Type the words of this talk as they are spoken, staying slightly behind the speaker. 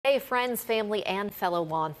Today, friends, family, and fellow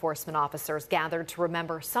law enforcement officers gathered to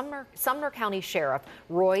remember Sumner County Sheriff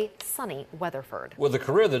Sonny Weatherford. With a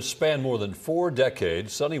career that spanned more than 4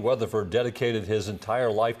 decades, Sonny Weatherford dedicated his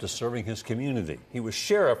entire life to serving his community. He was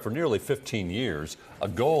sheriff for nearly 15 years, a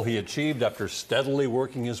goal he achieved after steadily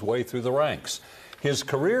working his way through the ranks. His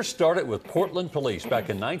career started with Portland Police back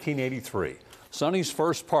in 1983. Sonny's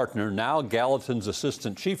first partner, now Gallatin's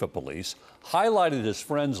assistant chief of police, highlighted his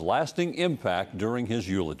friend's lasting impact during his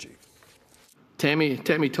eulogy. Tammy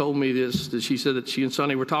told me this, that she said that she and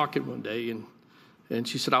Sonny were talking one day, and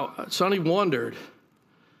she said, Sonny wondered,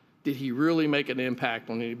 did he really make an impact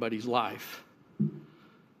on anybody's life?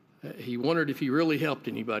 He wondered if he really helped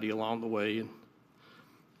anybody along the way. And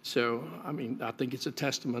so, I think it's a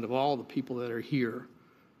testament of all the people that are here.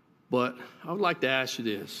 But I would like to ask you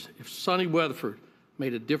this. If Sonny Weatherford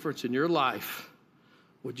made a difference in your life,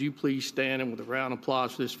 would you please stand and with a round of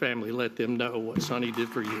applause for this family, let them know what Sonny did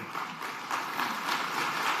for you?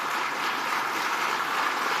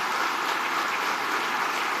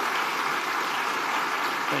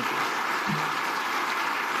 Thank you.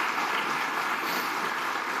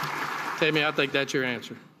 Tammy, I think that's your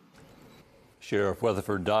answer. Sheriff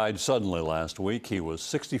Weatherford died suddenly last week. He was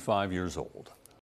 65 years old.